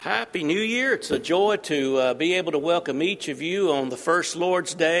Happy New Year. It's a joy to be able to welcome each of you on the first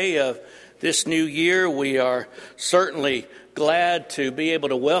Lord's Day of this new year. We are certainly glad to be able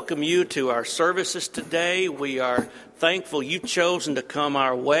to welcome you to our services today. We are thankful you've chosen to come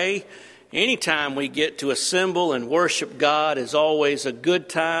our way. Anytime we get to assemble and worship God is always a good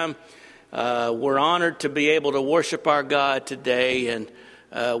time. We're honored to be able to worship our God today, and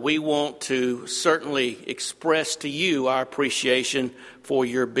we want to certainly express to you our appreciation for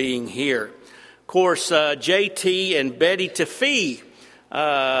your being here. Of course, JT and Betty Tafi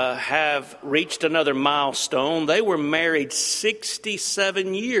have reached another milestone. They were married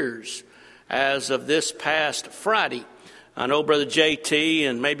 67 years as of this past Friday. I know Brother JT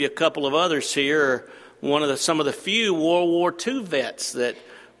and maybe a couple of others here are some of the few World War II vets that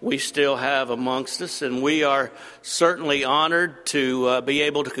we still have amongst us, and we are certainly honored to be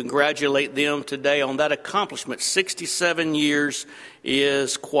able to congratulate them today on that accomplishment. 67 years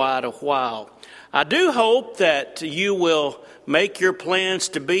is quite a while. I do hope that you will make your plans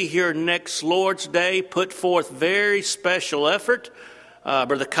to be here next Lord's Day, put forth very special effort.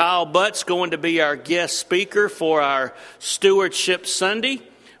 Brother Kyle Butt's going to be our guest speaker for our Stewardship Sunday.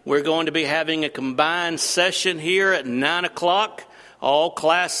 We're going to be having a combined session here at 9 o'clock. All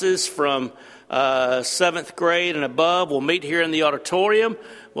classes from 7th grade and above will meet here in the auditorium.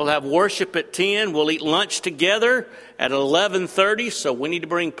 We'll have worship at 10. We'll eat lunch together at 11:30. So we need to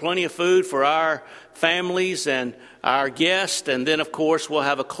bring plenty of food for our families and our guests. And then, of course, we'll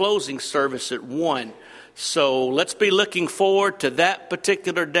have a closing service at 1. So let's be looking forward to that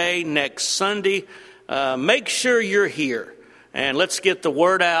particular day next Sunday. Make sure you're here. And let's get the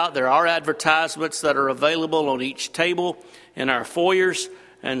word out. There are advertisements that are available on each table in our foyers,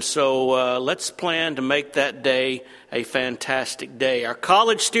 and so let's plan to make that day a fantastic day. Our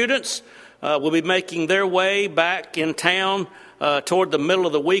college students will be making their way back in town toward the middle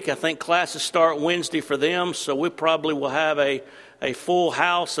of the week. I think classes start Wednesday for them, so we probably will have a full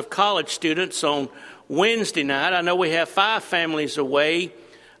house of college students on Wednesday night. I know we have 5 families away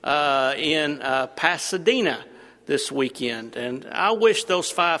in Pasadena this weekend, and I wish those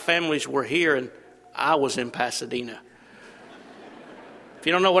 5 families were here and I was in Pasadena. If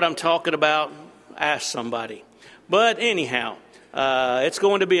you don't know what I'm talking about, ask somebody. But anyhow, it's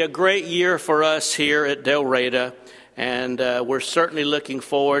going to be a great year for us here at Del Reyta, and we're certainly looking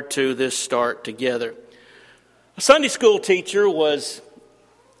forward to this start together. A Sunday school teacher was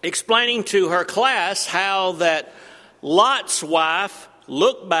explaining to her class how that Lot's wife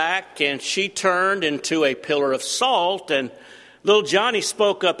looked back and she turned into a pillar of salt, and little Johnny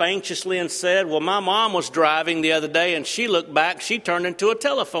spoke up anxiously and said, well, my mom was driving the other day and she looked back, she turned into a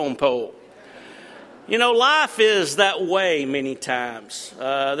telephone pole. You know, life is that way many times.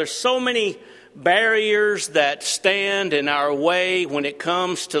 There's so many barriers that stand in our way when it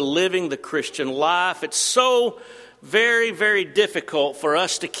comes to living the Christian life. It's so very, very difficult for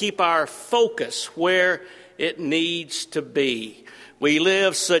us to keep our focus where it needs to be. We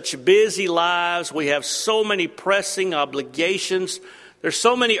live such busy lives. We have so many pressing obligations. There's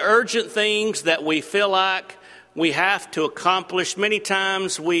so many urgent things that we feel like we have to accomplish. Many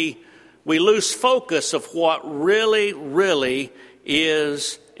times we lose focus of what really, really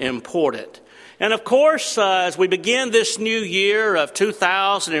is important. And of course, as we begin this new year of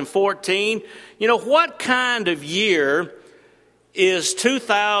 2014, you know, what kind of year is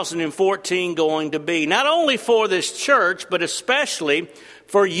 2014 going to be? Not only for this church, but especially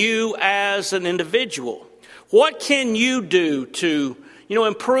for you as an individual. What can you do to,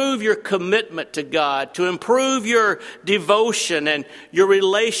 improve your commitment to God, to improve your devotion and your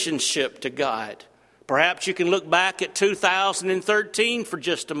relationship to God? Perhaps you can look back at 2013 for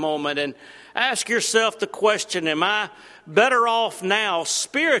just a moment and ask yourself the question, am I better off now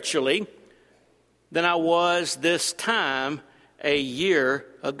spiritually than I was this time a year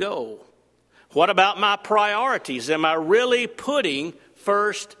ago? What about my priorities? Am I really putting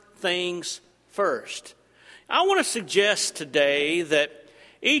first things first? I want to suggest today that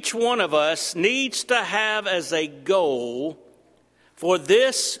each one of us needs to have as a goal for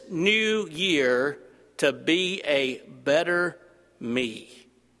this new year to be a better me.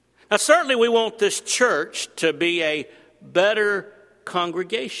 Now, certainly we want this church to be a better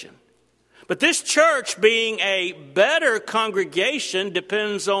congregation. But this church being a better congregation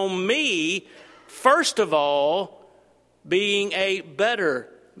depends on me, first of all, being a better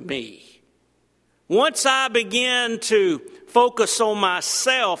me. Once I begin to focus on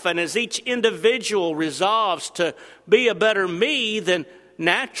myself, and as each individual resolves to be a better me, then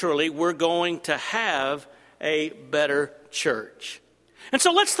naturally we're going to have a better church. And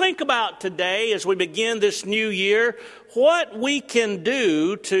so let's think about today as we begin this new year, what we can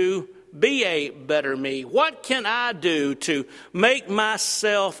do to be a better me. What can I do to make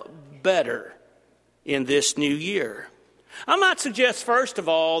myself better in this new year? I might suggest, first of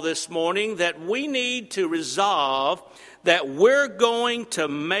all, this morning that we need to resolve that we're going to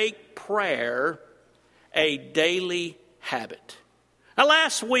make prayer a daily habit. Now,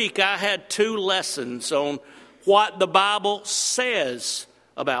 last week I had 2 lessons on what the Bible says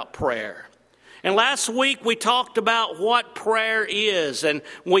about prayer. And last week we talked about what prayer is, and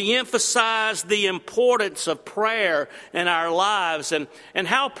we emphasized the importance of prayer in our lives and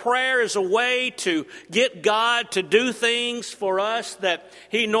how prayer is a way to get God to do things for us that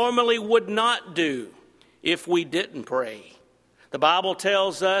He normally would not do if we didn't pray. The Bible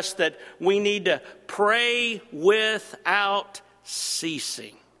tells us that we need to pray without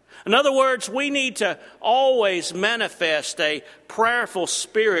ceasing. In other words, we need to always manifest a prayerful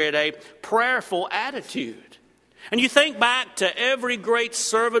spirit, a prayerful attitude. And you think back to every great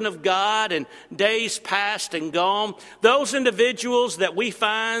servant of God in days past and gone, those individuals that we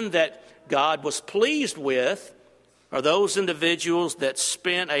find that God was pleased with are those individuals that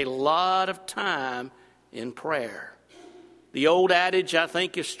spent a lot of time in prayer. The old adage, I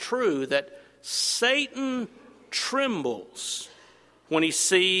think, is true that Satan trembles when he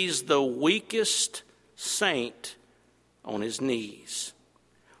sees the weakest saint on his knees.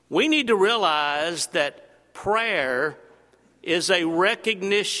 We need to realize that prayer is a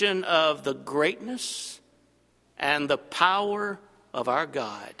recognition of the greatness and the power of our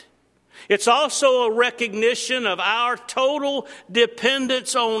God. It's also a recognition of our total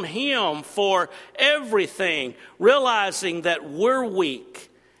dependence on Him for everything, realizing that we're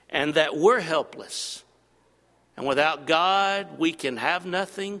weak and that we're helpless. And without God, we can have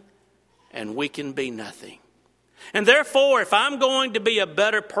nothing and we can be nothing. And therefore, if I'm going to be a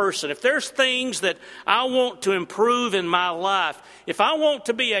better person, if there's things that I want to improve in my life, if I want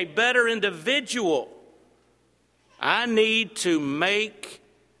to be a better individual, I need to make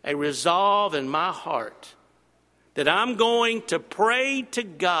a resolve in my heart that I'm going to pray to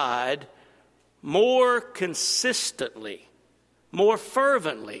God more consistently, more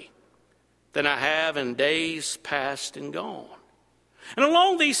fervently than I have in days past and gone. And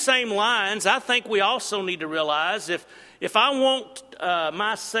along these same lines, I think we also need to realize if I want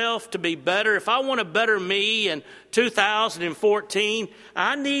myself to be better, if I want a better me in 2014,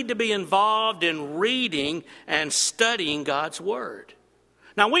 I need to be involved in reading and studying God's Word.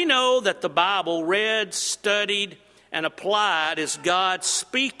 Now, we know that the Bible, read, studied, and applied, is God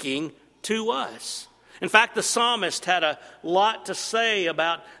speaking to us. In fact, the psalmist had a lot to say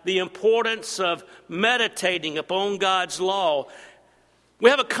about the importance of meditating upon God's law. We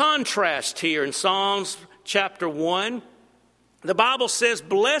have a contrast here in Psalms chapter 1. The Bible says,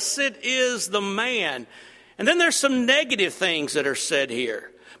 "Blessed is the man." And then there's some negative things that are said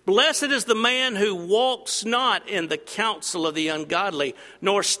here. "Blessed is the man who walks not in the counsel of the ungodly,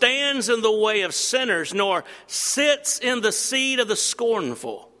 nor stands in the way of sinners, nor sits in the seat of the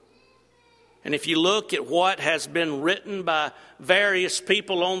scornful." And if you look at what has been written by various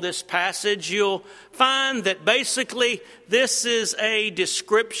people on this passage, you'll find that basically this is a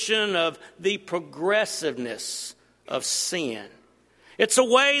description of the progressiveness of sin. It's a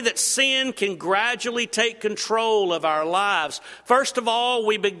way that sin can gradually take control of our lives. First of all,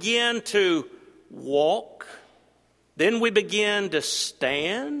 we begin to walk. Then we begin to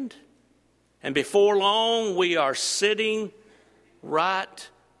stand. And before long, we are sitting right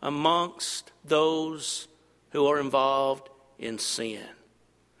amongst those who are involved in sin.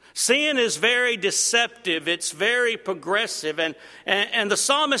 Sin is very deceptive. It's very progressive. And the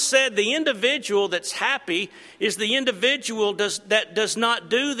psalmist said the individual that's happy is the individual that does not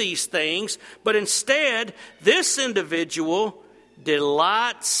do these things, but instead this individual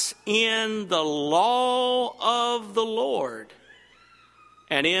delights in the law of the Lord.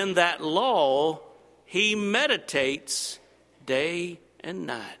 And in that law, he meditates day and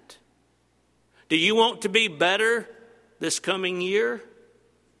night. Do you want to be better this coming year?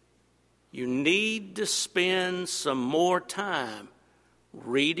 You need to spend some more time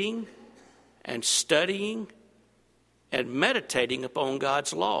reading and studying and meditating upon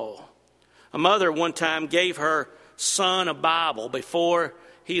God's law. A mother one time gave her son a Bible before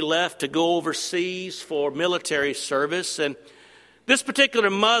he left to go overseas for military service. And this particular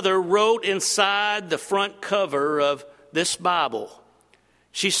mother wrote inside the front cover of this Bible.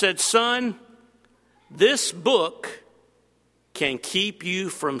 She said, "Son, this book can keep you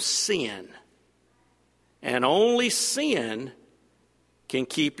from sin, and only sin can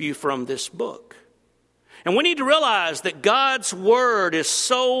keep you from this book." And we need to realize that God's Word is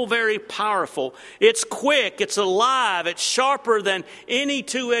so very powerful. It's quick, it's alive, it's sharper than any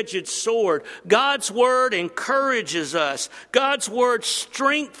two-edged sword. God's Word encourages us. God's Word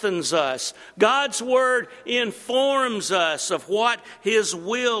strengthens us. God's Word informs us of what His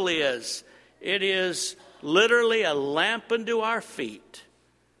will is. It is literally a lamp unto our feet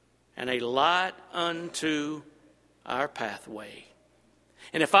and a light unto our pathway.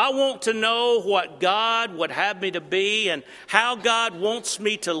 And if I want to know what God would have me to be and how God wants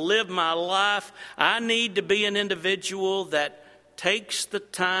me to live my life, I need to be an individual that takes the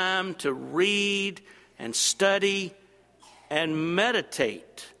time to read and study and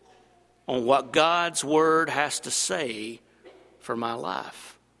meditate on what God's Word has to say for my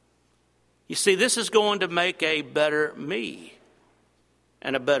life. You see, this is going to make a better me.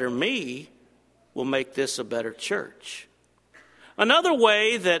 And a better me will make this a better church. Another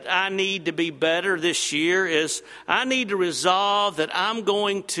way that I need to be better this year is I need to resolve that I'm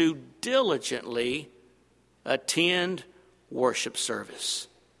going to diligently attend worship service.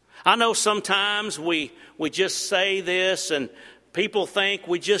 I know sometimes we just say this and people think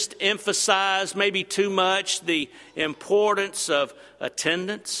we just emphasize maybe too much the importance of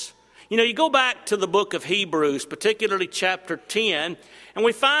attendance. You know, you go back to the book of Hebrews, particularly chapter 10, and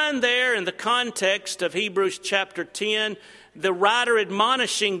we find there in the context of Hebrews chapter 10, the writer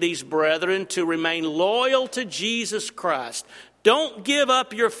admonishing these brethren to remain loyal to Jesus Christ. Don't give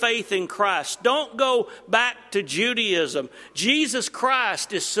up your faith in Christ. Don't go back to Judaism. Jesus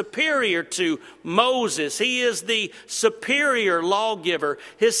Christ is superior to Moses. He is the superior lawgiver.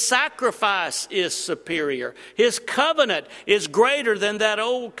 His sacrifice is superior. His covenant is greater than that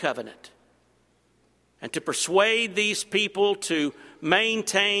old covenant. And to persuade these people to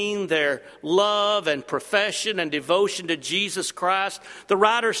maintain their love and profession and devotion to Jesus Christ, the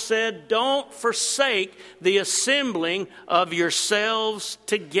writer said, don't forsake the assembling of yourselves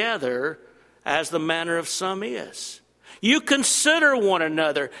together as the manner of some is. You consider one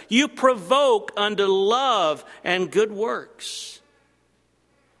another. You provoke unto love and good works.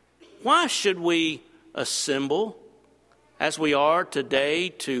 Why should we assemble as we are today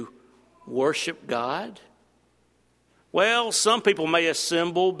to worship God? Well, some people may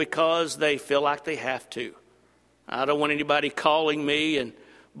assemble because they feel like they have to. I don't want anybody calling me and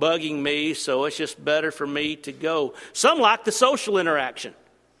bugging me, so it's just better for me to go. Some like the social interaction.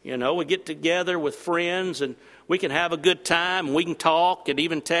 You know, we get together with friends and we can have a good time. And we can talk and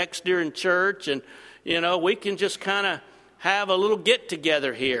even text during church. And, you know, we can just kind of have a little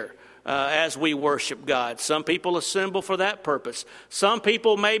get-together here as we worship God. Some people assemble for that purpose. Some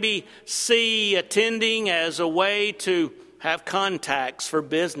people maybe see attending as a way to have contacts for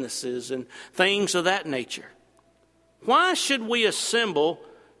businesses and things of that nature. Why should we assemble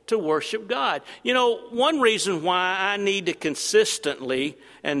to worship God? You know, one reason why I need to consistently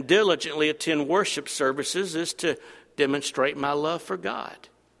and diligently attend worship services is to demonstrate my love for God.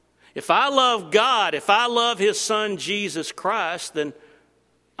 If I love God, if I love His Son Jesus Christ, then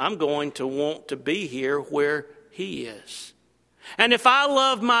I'm going to want to be here where He is. And if I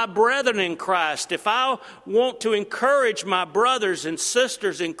love my brethren in Christ, if I want to encourage my brothers and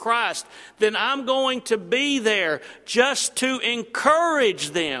sisters in Christ, then I'm going to be there just to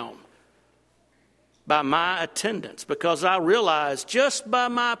encourage them by my attendance, because I realize just by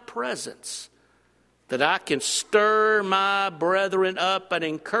my presence that I can stir my brethren up and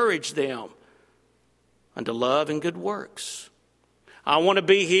encourage them unto love and good works. I want to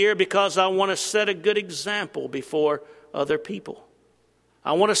be here because I want to set a good example before other people.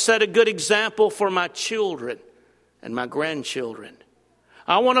 I want to set a good example for my children and my grandchildren.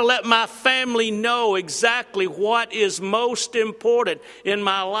 I want to let my family know exactly what is most important in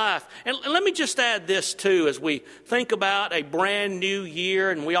my life. And let me just add this too, as we think about a brand new year,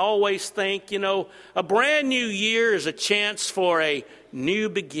 and we always think, you know, a brand new year is a chance for a new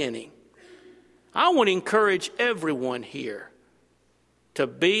beginning. I want to encourage everyone here to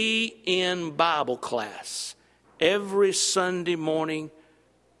be in Bible class every Sunday morning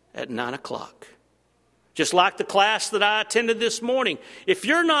at 9 o'clock. Just like the class that I attended this morning. If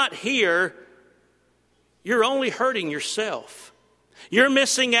you're not here, you're only hurting yourself. You're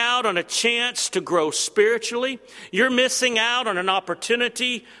missing out on a chance to grow spiritually. You're missing out on an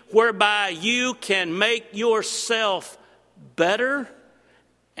opportunity whereby you can make yourself better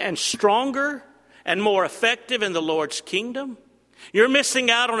and stronger and more effective in the Lord's kingdom. You're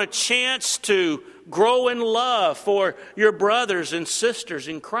missing out on a chance to grow in love for your brothers and sisters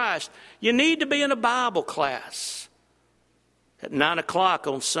in Christ. You need to be in a Bible class at 9 o'clock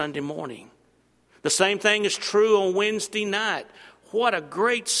on Sunday morning. The same thing is true on Wednesday night. what a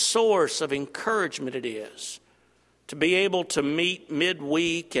great source of encouragement it is to be able to meet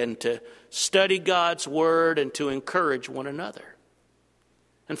midweek and to study God's Word and to encourage one another.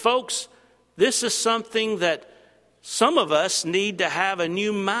 And folks, this is something that some of us need to have a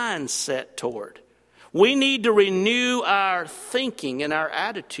new mindset toward. We need to renew our thinking and our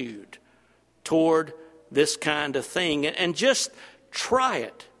attitude toward this kind of thing and just try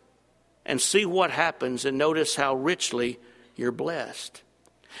it and see what happens and notice how richly you're blessed.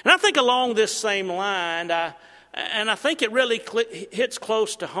 And I think along this same line, I think it really hits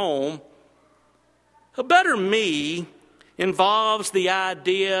close to home. A better me involves the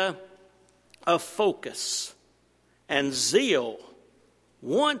idea of focus and zeal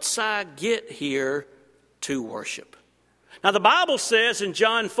once I get here to worship. Now the Bible says in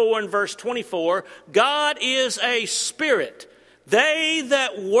John 4 and verse 24, God is a spirit. They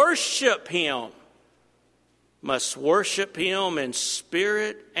that worship him must worship him in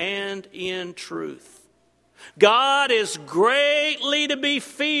spirit and in truth. God is greatly to be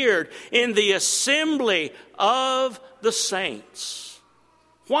feared in the assembly of the saints.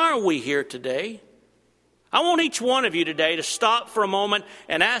 Why are we here today? I want each one of you today to stop for a moment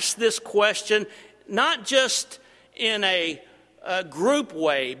and ask this question, not just in a group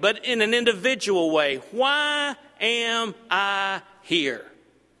way, but in an individual way. Why am I here?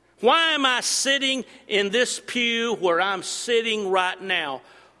 Why am I sitting in this pew where I'm sitting right now?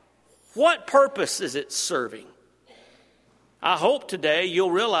 What purpose is it serving? I hope today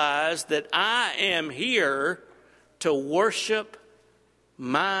you'll realize that I am here to worship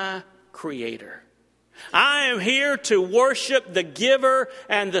my Creator. I am here to worship the giver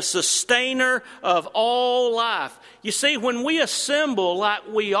and the sustainer of all life. You see, when we assemble like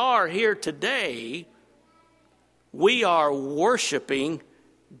we are here today, we are worshiping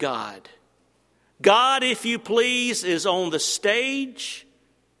God. God, if you please, is on the stage,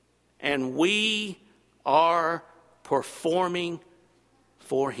 and we are performing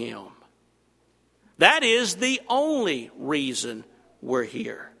for him. That is the only reason we're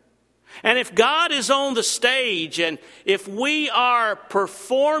here. And if God is on the stage and if we are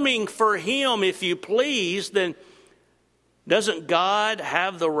performing for him, if you please, then doesn't God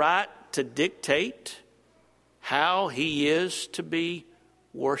have the right to dictate how he is to be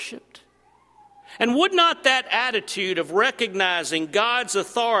worshiped? And would not that attitude of recognizing God's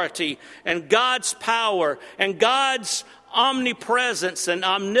authority and God's power and God's omnipresence and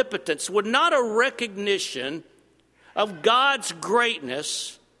omnipotence, would not a recognition of God's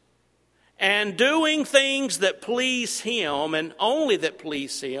greatness and doing things that please him and only that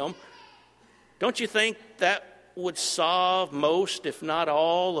please him, don't you think that would solve most, if not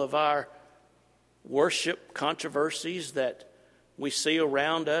all, of our worship controversies that we see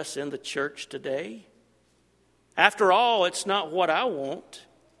around us in the church today? After all, it's not what I want.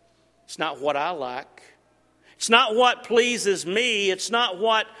 It's not what I like. It's not what pleases me. It's not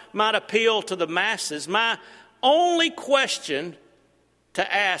what might appeal to the masses. My only question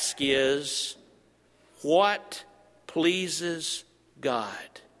to ask is, what pleases God?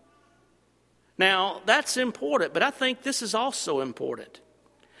 Now, that's important, but I think this is also important.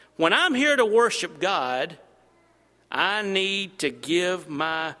 When I'm here to worship God, I need to give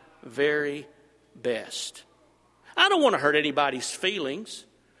my very best. I don't want to hurt anybody's feelings,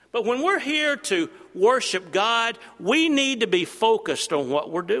 but when we're here to worship God, we need to be focused on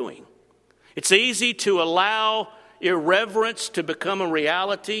what we're doing. It's easy to allow irreverence to become a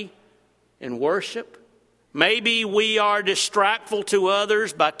reality in worship. Maybe we are distractful to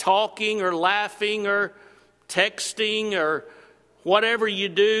others by talking or laughing or texting or whatever you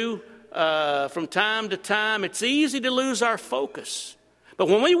do from time to time. It's easy to lose our focus. But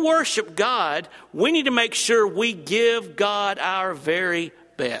when we worship God, we need to make sure we give God our very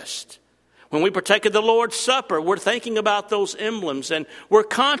best. When we partake of the Lord's Supper, we're thinking about those emblems and we're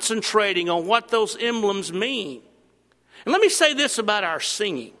concentrating on what those emblems mean. And let me say this about our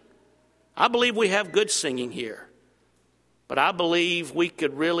singing. I believe we have good singing here. But I believe we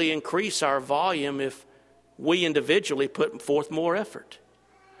could really increase our volume if we individually put forth more effort.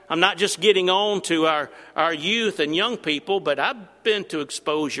 I'm not just getting on to our youth and young people, but I've been to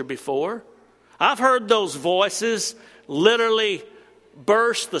exposure before. I've heard those voices literally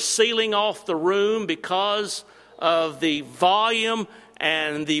burst the ceiling off the room because of the volume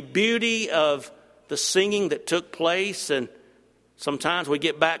and the beauty of the singing that took place. And sometimes we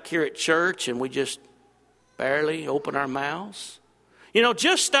get back here at church and we just barely open our mouths. You know,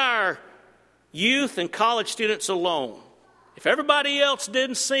 just our youth and college students alone, if everybody else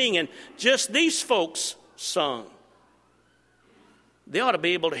didn't sing and just these folks sung, they ought to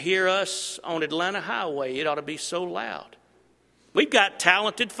be able to hear us on Atlanta Highway. It ought to be so loud. We've got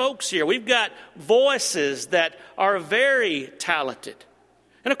talented folks here. We've got voices that are very talented.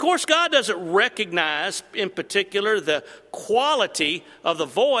 And of course, God doesn't recognize in particular the quality of the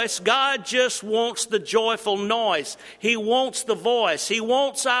voice. God just wants the joyful noise. He wants the voice. He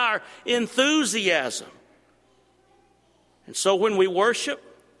wants our enthusiasm. And so when we worship,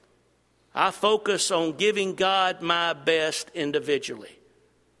 I focus on giving God my best individually.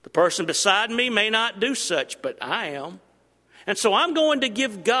 The person beside me may not do such, but I am. And so I'm going to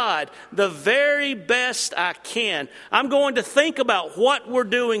give God the very best I can. I'm going to think about what we're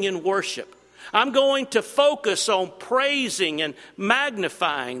doing in worship. I'm going to focus on praising and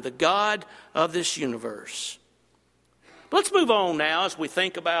magnifying the God of this universe. But let's move on now as we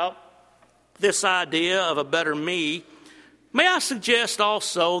think about this idea of a better me. May I suggest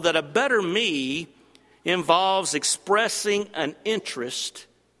also that a better me involves expressing an interest,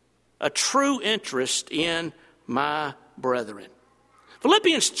 a true interest in my brethren.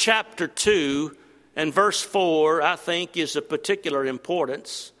 Philippians chapter 2 and verse 4, I think, is of particular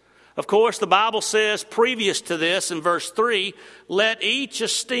importance. Of course, the Bible says previous to this in verse 3, let each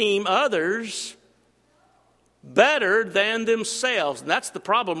esteem others better than themselves. And that's the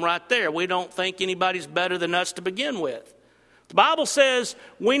problem right there. We don't think anybody's better than us to begin with. The Bible says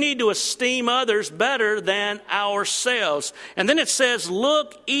we need to esteem others better than ourselves. And then it says,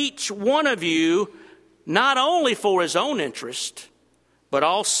 look, each one of you, not only for his own interest, but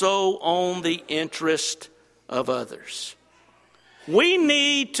also on the interest of others. We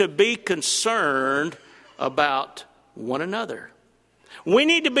need to be concerned about one another. We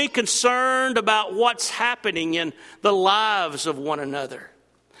need to be concerned about what's happening in the lives of one another.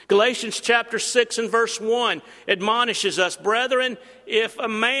 Galatians chapter 6 and verse 1 admonishes us, brethren, if a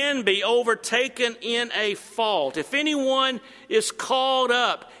man be overtaken in a fault, if anyone is caught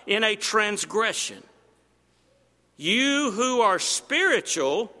up in a transgression, you who are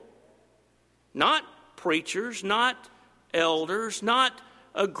spiritual, not preachers, not elders, not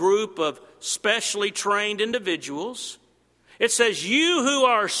a group of specially trained individuals. It says, you who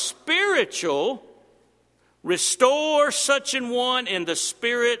are spiritual, restore such an one in the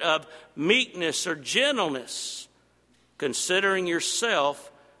spirit of meekness or gentleness, considering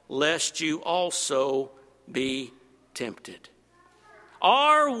yourself, lest you also be tempted.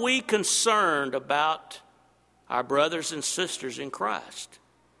 Are we concerned about our brothers and sisters in Christ?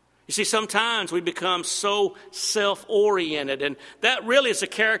 You see, sometimes we become so self-oriented, and that really is a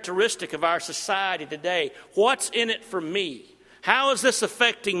characteristic of our society today. What's in it for me? How is this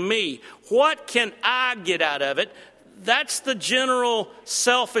affecting me? What can I get out of it? That's the general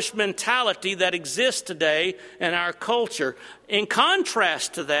selfish mentality that exists today in our culture. In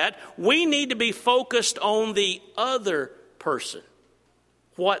contrast to that, we need to be focused on the other person,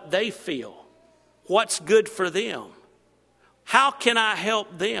 what they feel, what's good for them. How can I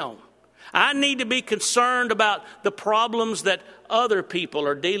help them? I need to be concerned about the problems that other people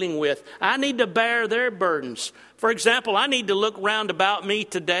are dealing with. I need to bear their burdens. For example, I need to look round about me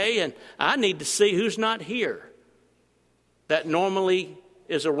today and I need to see who's not here that normally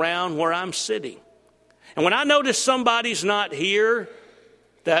is around where I'm sitting. And when I notice somebody's not here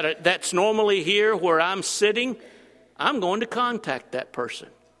that's normally here where I'm sitting, I'm going to contact that person.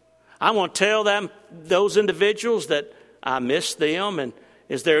 I want to tell them, those individuals, that I miss them and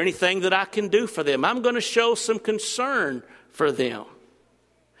is there anything that I can do for them? I'm going to show some concern for them.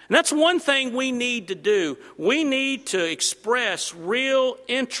 And that's one thing we need to do. We need to express real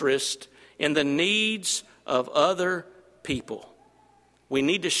interest in the needs of other people. We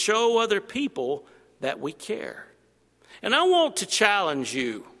need to show other people that we care. And I want to challenge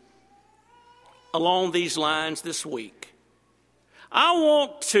you along these lines this week. I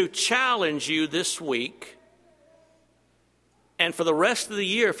want to challenge you this week, and for the rest of the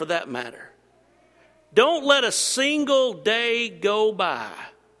year for that matter. Don't let a single day go by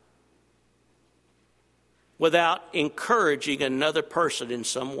without encouraging another person in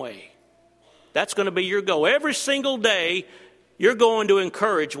some way. That's going to be your goal. Every single day, you're going to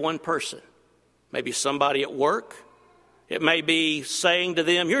encourage one person. Maybe somebody at work. It may be saying to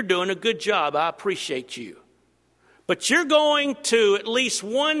them, you're doing a good job. I appreciate you. But you're going to, at least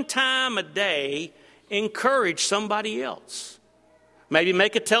one time a day, encourage somebody else. Maybe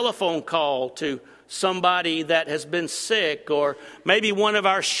make a telephone call to somebody that has been sick, or maybe one of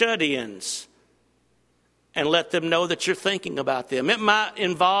our shut-ins, and let them know that you're thinking about them. It might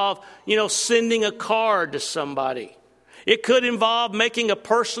involve, sending a card to somebody. It could involve making a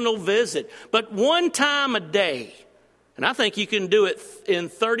personal visit. But one time a day, and I think you can do it in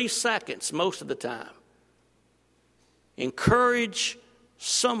 30 seconds most of the time, encourage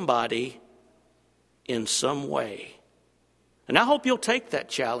somebody in some way. And I hope you'll take that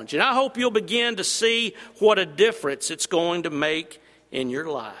challenge. And I hope you'll begin to see what a difference it's going to make in your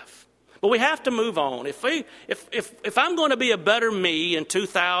life. But we have to move on. If I'm going to be a better me in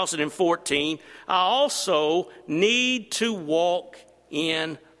 2014, I also need to walk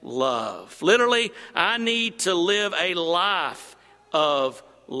in love. Literally, I need to live a life of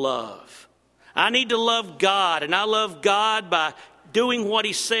love. I need to love God, and I love God by doing what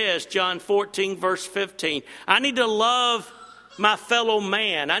He says, John 14, verse 15. I need to love my fellow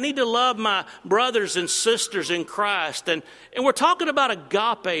man. I need to love my brothers and sisters in Christ. And we're talking about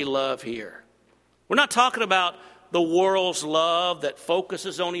agape love here. We're not talking about the world's love that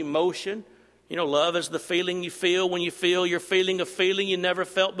focuses on emotion. You know, love is the feeling you feel when you feel you're feeling a feeling you never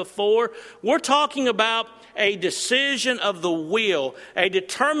felt before. We're talking about a decision of the will, a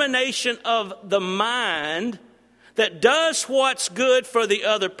determination of the mind that does what's good for the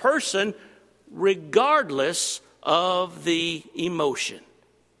other person regardless of the emotion.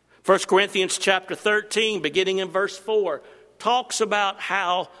 1 Corinthians chapter 13, beginning in verse 4, talks about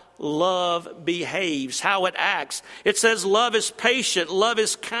how love behaves, how it acts. It says, love is patient, love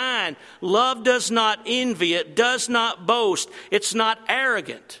is kind, love does not envy, it does not boast, it's not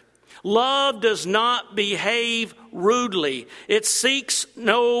arrogant. Love does not behave rudely. It seeks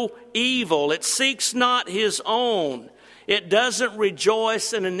no evil. It seeks not his own. It doesn't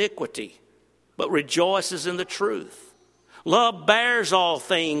rejoice in iniquity, but rejoices in the truth. Love bears all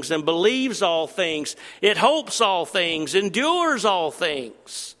things and believes all things. It hopes all things, endures all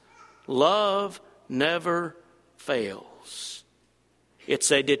things. Love never fails.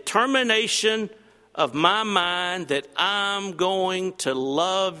 It's a determination of my mind that I'm going to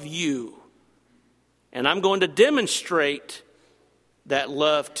love you. And I'm going to demonstrate that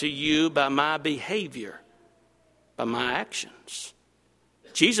love to you by my behavior, by my actions.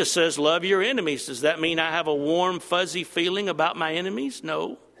 Jesus says, love your enemies. Does that mean I have a warm, fuzzy feeling about my enemies?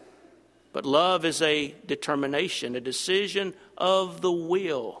 No. But love is a determination, a decision of the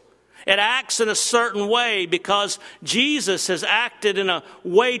will. It acts in a certain way because Jesus has acted in a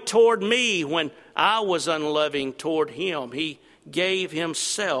way toward me when I was unloving toward him. He gave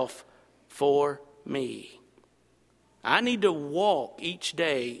himself for me. I need to walk each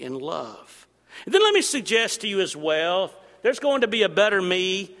day in love. And then let me suggest to you as well, if there's going to be a better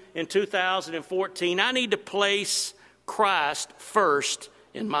me in 2014, I need to place Christ first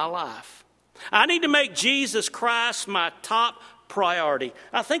in my life. I need to make Jesus Christ my top priority.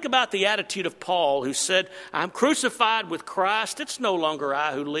 I think about the attitude of Paul, who said, I'm crucified with Christ. It's no longer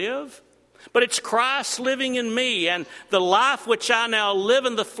I who live, but it's Christ living in me. And the life which I now live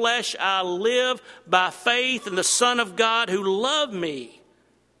in the flesh, I live by faith in the Son of God who loved me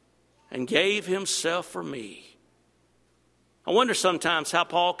and gave himself for me. I wonder sometimes how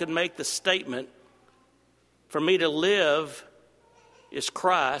Paul could make the statement, for me to live is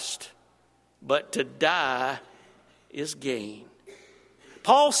Christ, but to die is gain.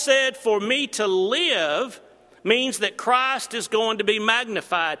 Paul said, for me to live means that Christ is going to be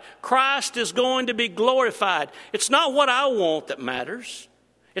magnified. Christ is going to be glorified. It's not what I want that matters.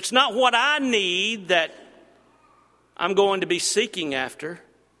 It's not what I need that I'm going to be seeking after.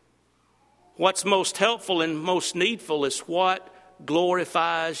 What's most helpful and most needful is what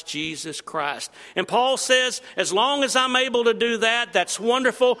glorifies Jesus Christ. And Paul says, as long as I'm able to do that, that's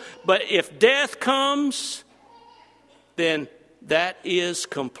wonderful. But if death comes, then that is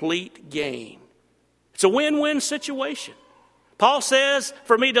complete gain. It's a win-win situation. Paul says,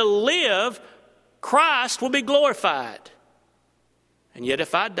 for me to live, Christ will be glorified. And yet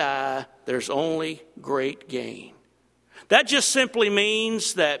if I die, there's only great gain. That just simply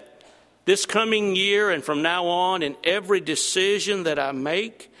means that this coming year and from now on, in every decision that I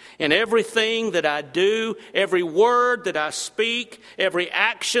make, in everything that I do, every word that I speak, every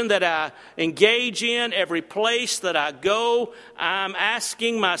action that I engage in, every place that I go, I'm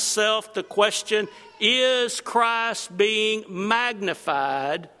asking myself the question, is Christ being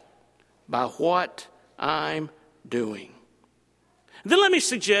magnified by what I'm doing? Then let me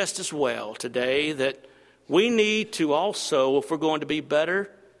suggest as well today that we need to also, if we're going to be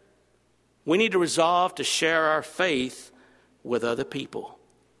better, we need to resolve to share our faith with other people.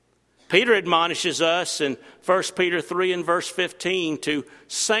 Peter admonishes us in 1 Peter 3 and verse 15 to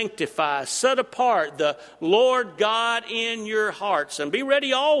sanctify, set apart the Lord God in your hearts, and be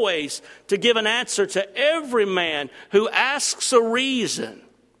ready always to give an answer to every man who asks a reason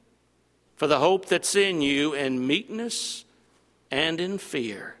for the hope that's in you in meekness and in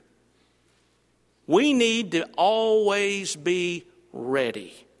fear. We need to always be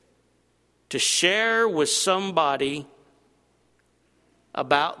ready to share with somebody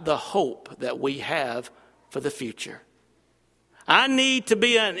about the hope that we have for the future. I need to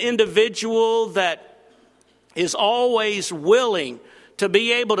be an individual that is always willing to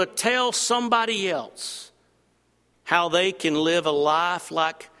be able to tell somebody else how they can live a life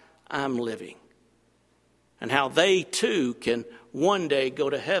like I'm living, and how they too can one day go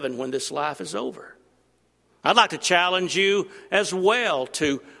to heaven when this life is over. I'd like to challenge you as well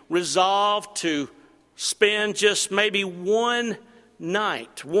to resolve to spend just maybe one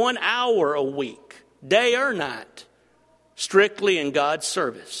night, 1 hour a week, day or night, strictly in God's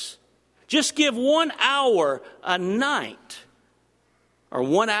service. Just give 1 hour a night or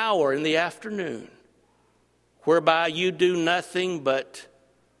 1 hour in the afternoon, whereby you do nothing but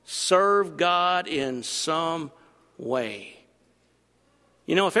serve God in some way.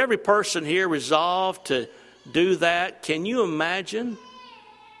 You know, if every person here resolved to do that, can you imagine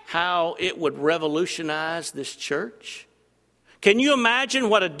how it would revolutionize this church? Can you imagine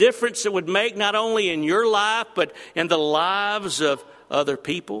what a difference it would make not only in your life but in the lives of other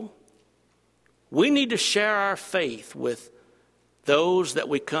people? We need to share our faith with those that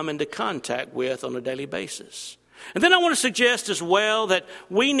we come into contact with on a daily basis. And then I want to suggest as well that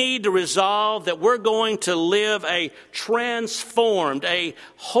we need to resolve that we're going to live a transformed, a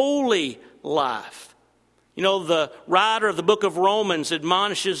holy life. You know, the writer of the book of Romans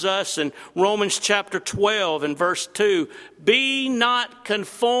admonishes us in Romans chapter 12 and verse 2, be not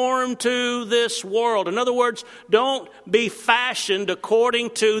conformed to this world. In other words, don't be fashioned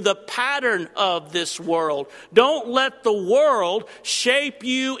according to the pattern of this world. Don't let the world shape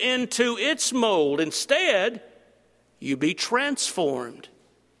you into its mold. Instead, you be transformed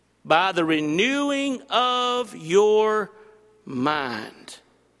by the renewing of your mind.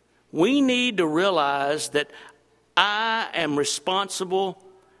 We need to realize that I am responsible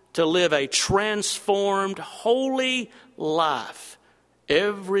to live a transformed, holy life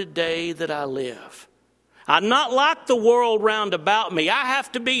every day that I live. I'm not like the world round about me. I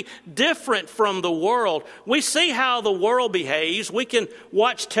have to be different from the world. We see how the world behaves. We can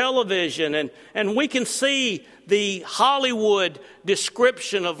watch television and we can see the Hollywood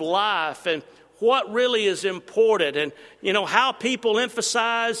description of life and what really is important, and you know how people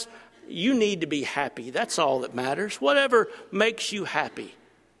emphasize you need to be happy. That's all that matters. Whatever makes you happy,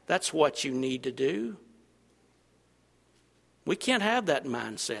 that's what you need to do. We can't have that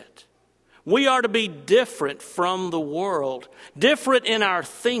mindset. We are to be different from the world, different in our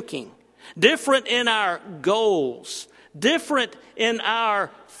thinking, different in our goals, different in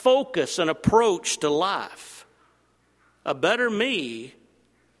our focus and approach to life. A better me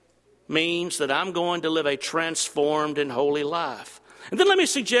means that I'm going to live a transformed and holy life. And then let me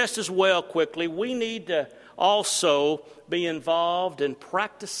suggest as well quickly, we need to also be involved in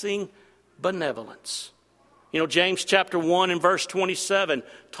practicing benevolence. You know, James chapter 1 and verse 27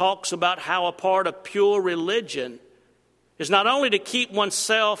 talks about how a part of pure religion is not only to keep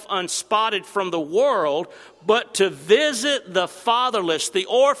oneself unspotted from the world, but to visit the fatherless, the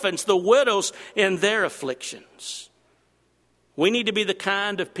orphans, the widows in their afflictions. We need to be the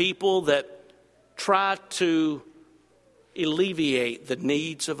kind of people that try to alleviate the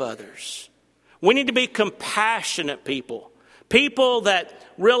needs of others. We need to be compassionate people. People that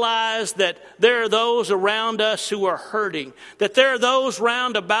realize that there are those around us who are hurting, that there are those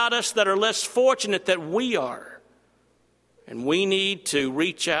round about us that are less fortunate than we are. And we need to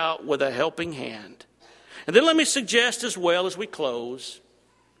reach out with a helping hand. And then let me suggest as well as we close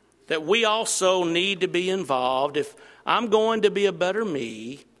that we also need to be involved, if I'm going to be a better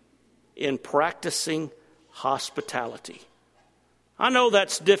me, in practicing hospitality. I know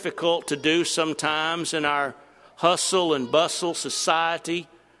that's difficult to do sometimes in our hustle and bustle society.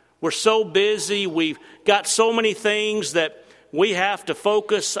 We're so busy, we've got so many things that we have to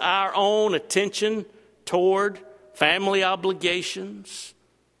focus our own attention toward, family obligations.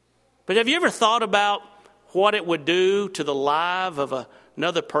 But have you ever thought about what it would do to the life of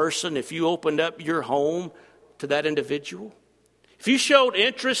another person if you opened up your home to that individual? If you showed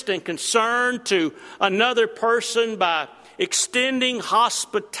interest and concern to another person by extending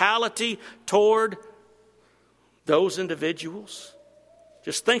hospitality toward those individuals,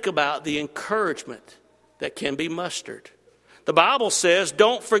 just think about the encouragement that can be mustered. The Bible says,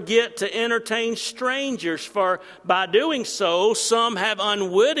 don't forget to entertain strangers, for by doing so, some have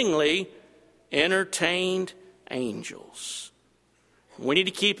unwittingly entertained angels. We need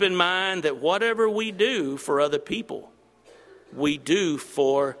to keep in mind that whatever we do for other people, we do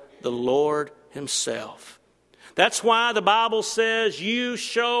for the Lord Himself. That's why the Bible says you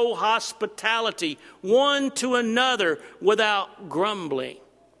show hospitality one to another without grumbling.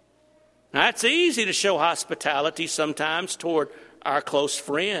 Now, it's easy to show hospitality sometimes toward our close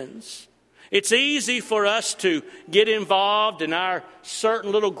friends. It's easy for us to get involved in our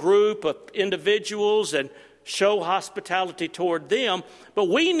certain little group of individuals and show hospitality toward them, but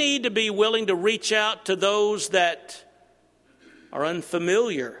we need to be willing to reach out to those that are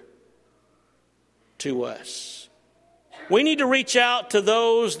unfamiliar to us. We need to reach out to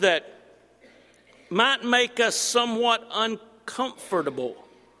those that might make us somewhat uncomfortable.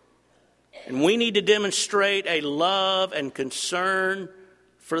 And we need to demonstrate a love and concern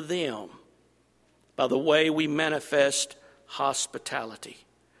for them by the way we manifest hospitality.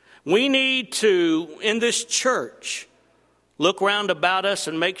 We need to, in this church, look round about us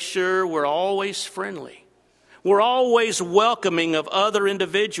and make sure we're always friendly. We're always welcoming of other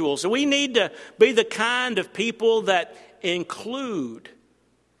individuals. We need to be the kind of people that include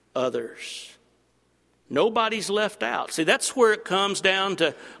others. Nobody's left out. See, that's where it comes down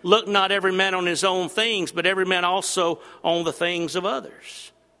to look not every man on his own things, but every man also on the things of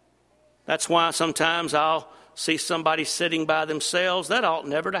others. That's why sometimes I'll see somebody sitting by themselves. That ought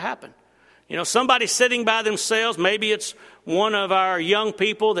never to happen. You know, somebody sitting by themselves, maybe it's one of our young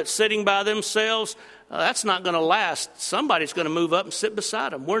people that's sitting by themselves. That's not going to last. Somebody's going to move up and sit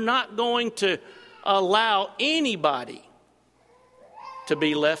beside them. We're not going to allow anybody to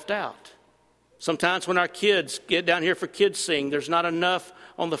be left out. Sometimes when our kids get down here for kids sing, there's not enough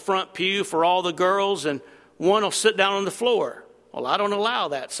on the front pew for all the girls, and one will sit down on the floor. Well, I don't allow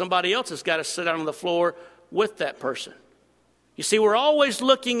that. Somebody else has got to sit down on the floor with that person. You see, we're always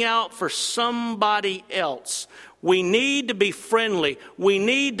looking out for somebody else. We need to be friendly. We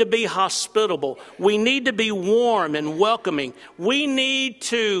need to be hospitable. We need to be warm and welcoming. We need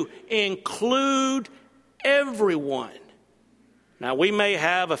to include everyone. Now, we may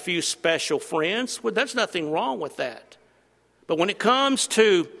have a few special friends. Well, there's nothing wrong with that. But when it comes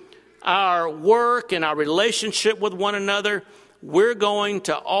to our work and our relationship with one another, we're going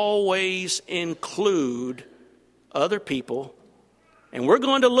to always include other people. And we're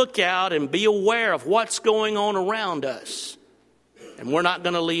going to look out and be aware of what's going on around us. And we're not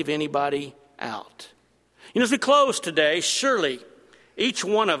going to leave anybody out. You know, as we close today, surely each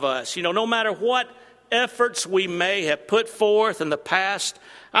one of us, no matter what efforts we may have put forth in the past,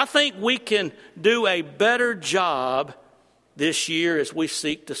 I think we can do a better job this year as we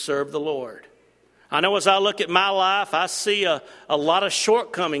seek to serve the Lord. I know as I look at my life, I see a lot of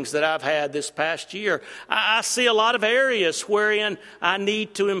shortcomings that I've had this past year. I see a lot of areas wherein I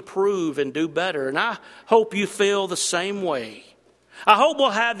need to improve and do better. And I hope you feel the same way. I hope we'll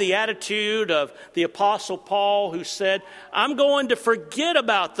have the attitude of the Apostle Paul, who said, I'm going to forget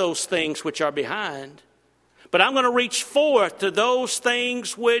about those things which are behind, but I'm going to reach forth to those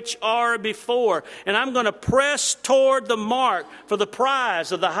things which are before. And I'm going to press toward the mark for the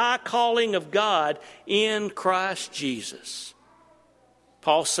prize of the high calling of God in Christ Jesus.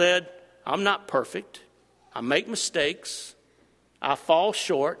 Paul said, I'm not perfect. I make mistakes. I fall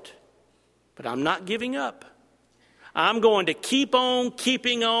short, but I'm not giving up. I'm going to keep on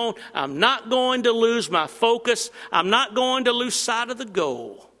keeping on. I'm not going to lose my focus. I'm not going to lose sight of the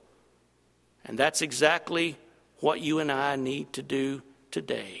goal. And that's exactly what you and I need to do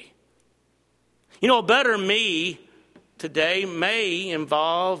today. A better me today may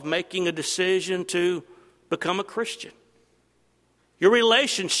involve making a decision to become a Christian. Your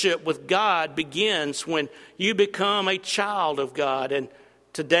relationship with God begins when you become a child of God, and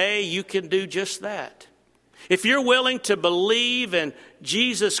today you can do just that. If you're willing to believe in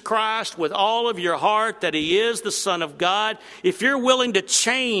Jesus Christ with all of your heart that He is the Son of God, if you're willing to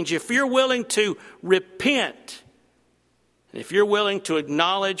change, if you're willing to repent, and if you're willing to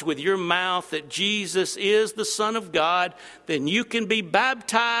acknowledge with your mouth that Jesus is the Son of God, then you can be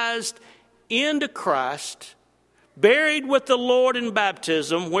baptized into Christ, buried with the Lord in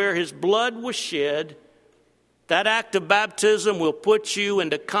baptism where His blood was shed. That act of baptism will put you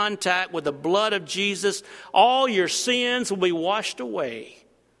into contact with the blood of Jesus. All your sins will be washed away.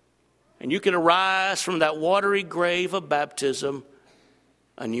 And you can arise from that watery grave of baptism,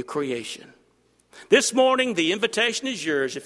 a new creation. This morning, the invitation is yours.